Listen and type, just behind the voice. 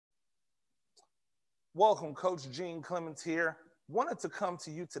Welcome, Coach Gene Clemens here. Wanted to come to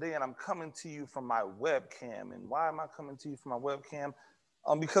you today, and I'm coming to you from my webcam. And why am I coming to you from my webcam?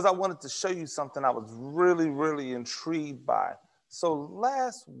 Because I wanted to show you something I was really intrigued by. So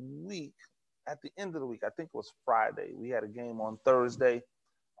last week, at the end of the week, I think it was Friday, we had a game on Thursday.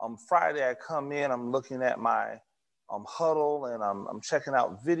 Friday, I come in, I'm looking at my Hudl, and I'm checking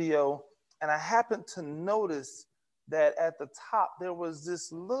out video. And I happened to notice that at the top, there was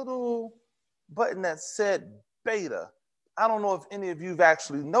this little button that said beta. I don't know if any of you have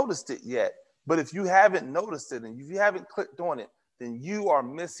actually noticed it yet, but if you haven't noticed it and if you haven't clicked on it, then you are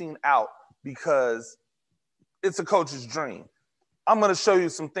missing out because it's a coach's dream. I'm going to show you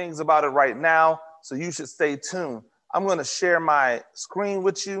some things about it right now, so you should stay tuned. I'm going to share my screen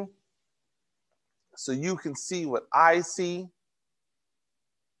with you so you can see what I see.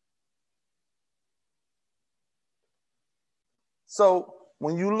 So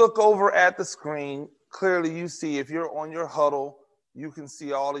when you look over at the screen, clearly you see, if you're on your Hudl, you can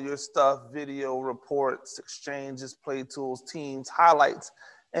see all of your stuff, video, reports, exchanges, play tools, teams, highlights.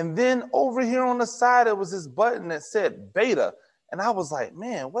 And then over here on the side, it was this button that said beta. And I was like,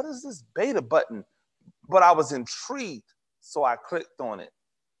 man, what is this beta button? But I was intrigued, so I clicked on it.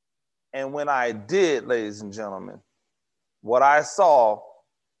 And when I did, ladies and gentlemen, what I saw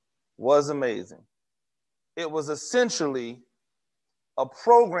was amazing. It was essentially a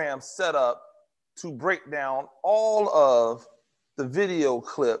program set up to break down all of the video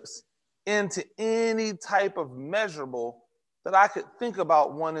clips into any type of measurable that I could think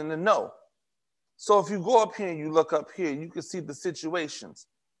about wanting to know. So if you go up here and you look up here, you can see the situations: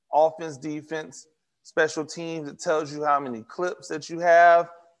 offense, defense, special teams. It tells you how many clips that you have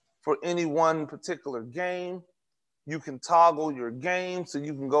for any one particular game. You can toggle your game, so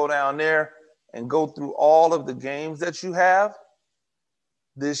you can go down there and go through all of the games that you have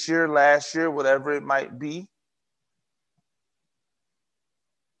this year, last year, whatever it might be.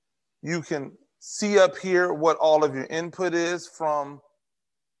 You can see up here what all of your input is from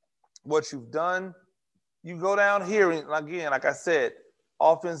what you've done. You go down here, and again, like I said,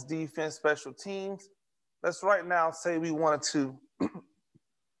 offense, defense, special teams. Let's right now say we wanted to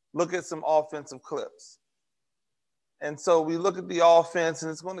look at some offensive clips. And so we look at the offense, and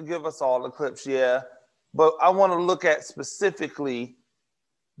it's going to give us all the clips, yeah. But I want to look at specifically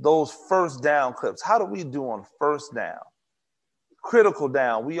those first down clips. How do we do on first down? Critical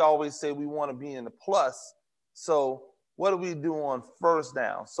down. We always say we want to be in the plus. So what do we do on first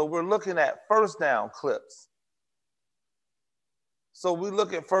down? So we're looking at first down clips. So we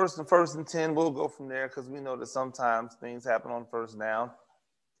look at first and 10. We'll go from there because we know that sometimes things happen on first down.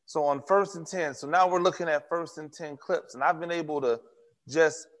 So on first and 10, so now we're looking at first and 10 clips. And I've been able to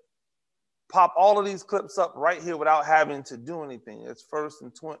just pop all of these clips up right here without having to do anything. It's first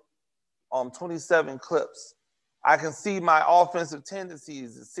and 27 clips. I can see my offensive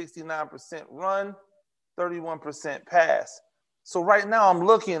tendencies is 69% run, 31% pass. So right now I'm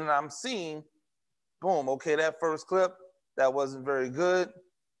looking and I'm seeing, boom, okay, that first clip, that wasn't very good.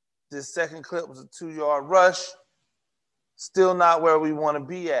 This second clip was a 2-yard rush. Still not where we want to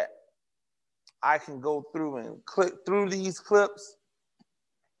be at. I can go through and click through these clips.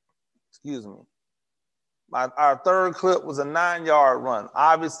 Excuse me. Our third clip was a 9-yard run.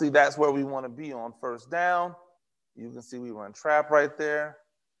 Obviously, that's where we want to be on first down. You can see we run trap right there.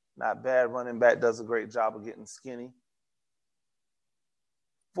 Not bad. Running back does a great job of getting skinny.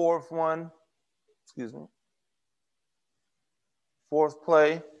 Fourth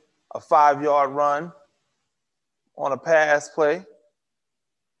play, a 5-yard run on a pass play.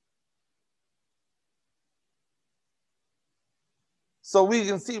 So we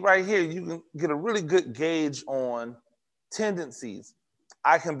can see right here, you can get a really good gauge on tendencies.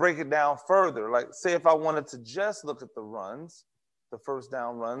 I can break it down further. Like, say if I wanted to just look at the runs, the first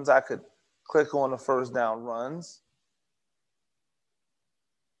down runs, I could click on the first down runs.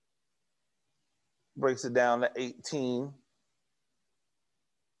 Breaks it down to 18.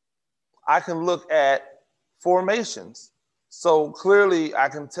 I can look at formations. So clearly I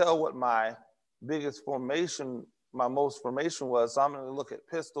can tell what my biggest formation, my most formation was. So I'm going to look at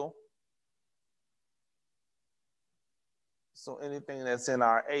pistol. So anything that's in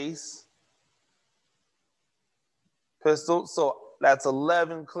our ace. Pistol. So that's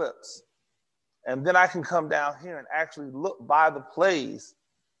 11 clips. And then I can come down here and actually look by the plays.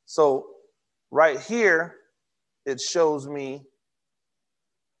 So right here, it shows me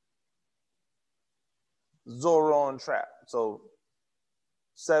Zorro and trap. So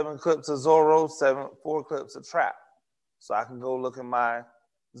 7 clips of Zorro, 4 clips of trap. So I can go look at my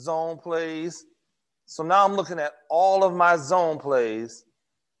zone plays. So now I'm looking at all of my zone plays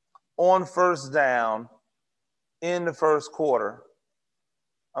on first down in the first quarter.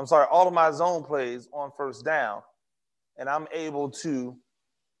 I'm sorry, all of my zone plays on first down, and I'm able to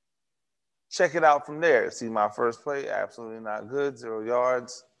check it out from there. See my first play, absolutely not good, 0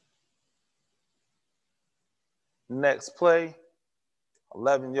 yards. Next play,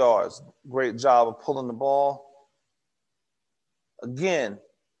 11 yards. Great job of pulling the ball. Again,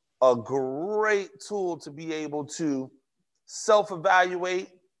 a great tool to be able to self-evaluate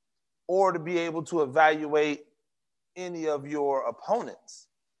or to be able to evaluate any of your opponents.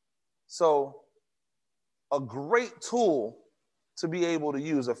 So a great tool to be able to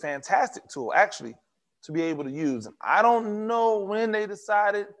use, a fantastic tool actually to be able to use. And I don't know when they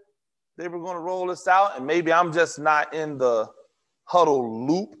decided they were going to roll this out, and maybe I'm just not in the Hudl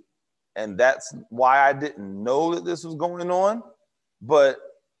loop, and that's why I didn't know that this was going on. But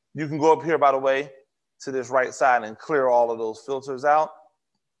you can go up here, by the way, to this right side and clear all of those filters out.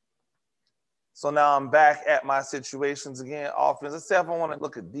 So now I'm back at my situations again, offense. Let's say if I want to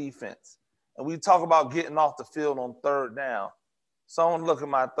look at defense. And we talk about getting off the field on third down. So I want to look at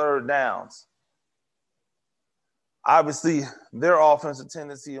my third downs. Obviously, their offensive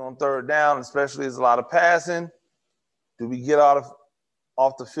tendency on third down, especially, is a lot of passing. Do we get off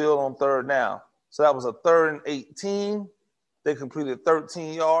the field on third down? So that was a 3rd and 18. They completed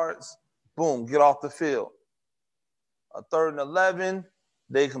 13 yards. Boom, get off the field. A 3rd and 11.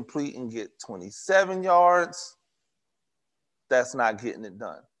 They complete and get 27 yards. That's not getting it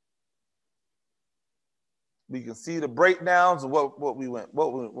done. We can see the breakdowns of what went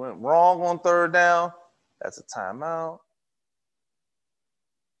wrong on third down. That's a timeout.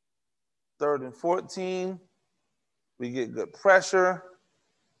 3rd and 14. We get good pressure.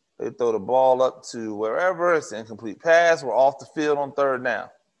 They throw the ball up to wherever. It's an incomplete pass. We're off the field on third down.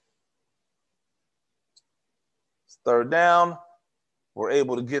 It's third down. We're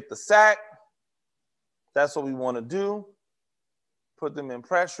able to get the sack. That's what we want to do. Put them in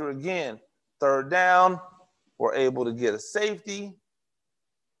pressure again. Third down. We're able to get a safety.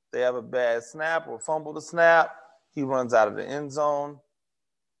 They have a bad snap or fumble the snap. He runs out of the end zone.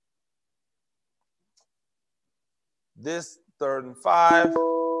 This 3rd and 5.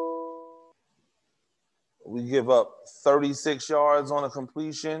 We give up 36 yards on a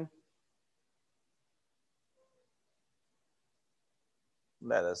completion.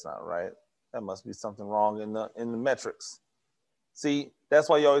 That's not right. That must be something wrong in the metrics. See, that's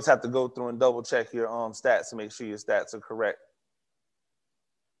why you always have to go through and double check your stats to make sure your stats are correct.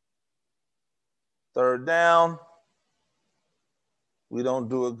 Third down. We don't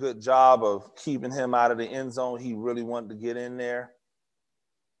do a good job of keeping him out of the end zone. He really wanted to get in there.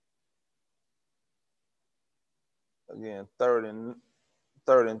 Again, 3rd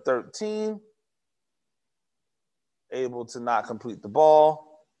and 13. Able to not complete the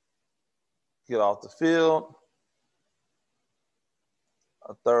ball. Get off the field.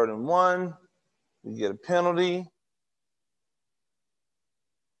 A 3rd and 1. We get a penalty.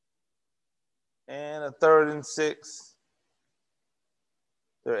 And a 3rd and 6.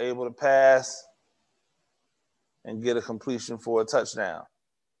 They're able to pass and get a completion for a touchdown.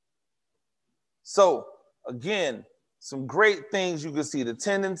 So, again, some great things. You can see the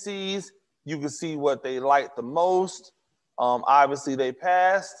tendencies. You can see what they like the most. Obviously, they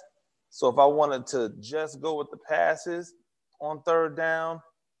passed. So if I wanted to just go with the passes on third down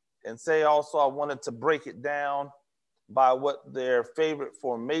and say also I wanted to break it down by what their favorite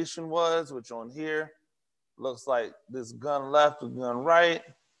formation was, which on here looks like this gun left with gun right.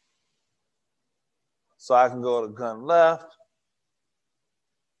 So I can go to gun left.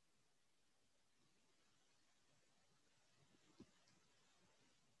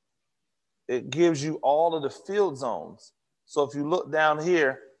 It gives you all of the field zones. So if you look down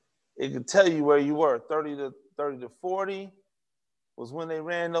here, it can tell you where you were. 30 to 40 was when they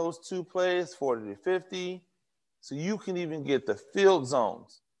ran those 2 plays, 40 to 50. So you can even get the field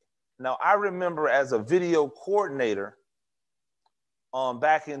zones. Now, I remember as a video coordinator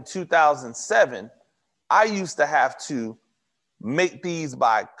back in 2007, I used to have to make these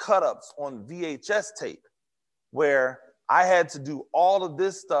by cut-ups on VHS tape, where I had to do all of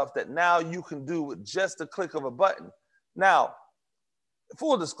this stuff that now you can do with just a click of a button. Now,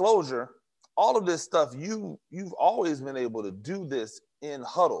 full disclosure, all of this stuff, you've always been able to do this in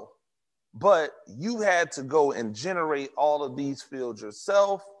Hudl, but you had to go and generate all of these fields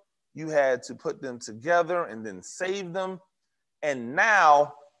yourself. You had to put them together and then save them. And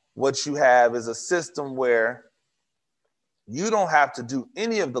now what you have is a system where you don't have to do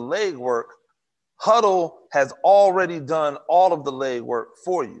any of the legwork. Hudl has already done all of the legwork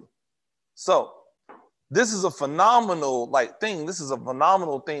for you. So this is a phenomenal thing. This is a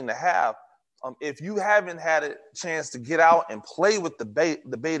phenomenal thing to have. If you haven't had a chance to get out and play with the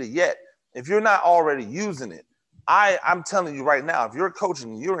beta yet, if you're not already using it, I'm telling you right now, if you're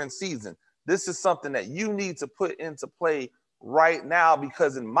coaching, you're in season, this is something that you need to put into play right now,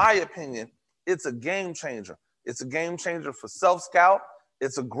 because in my opinion, it's a game changer. It's a game changer for self-scout.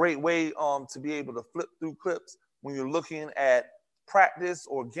 It's a great way to be able to flip through clips when you're looking at practice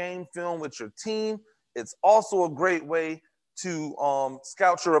or game film with your team. It's also a great way to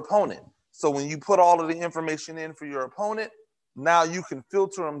scout your opponent. So when you put all of the information in for your opponent, now you can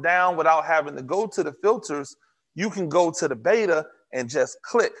filter them down without having to go to the filters. You can go to the beta and just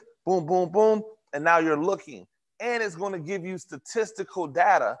click, boom, boom, boom, and now you're looking. And it's going to give you statistical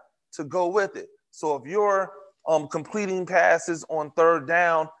data to go with it. So if you're completing passes on third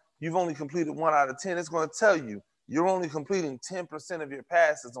down, you've only completed 1 out of 10, it's going to tell you you're only completing 10% of your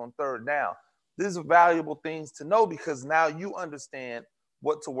passes on third down. These are valuable things to know, because now you understand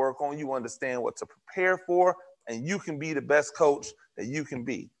what to work on, you understand what to prepare for, and you can be the best coach that you can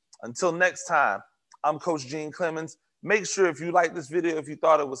be. Until next time, I'm Coach Gene Clemens. Make sure, if you like this video, if you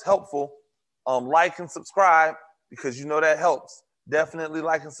thought it was helpful, like and subscribe, because you know that helps. Definitely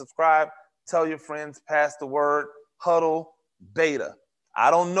like and subscribe. Tell your friends, pass the word. Hudl Beta.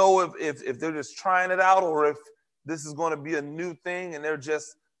 I don't know if they're just trying it out, or if this is going to be a new thing and they're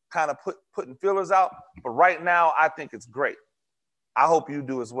just kind of putting fillers out. But right now, I think it's great. I hope you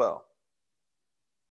do as well.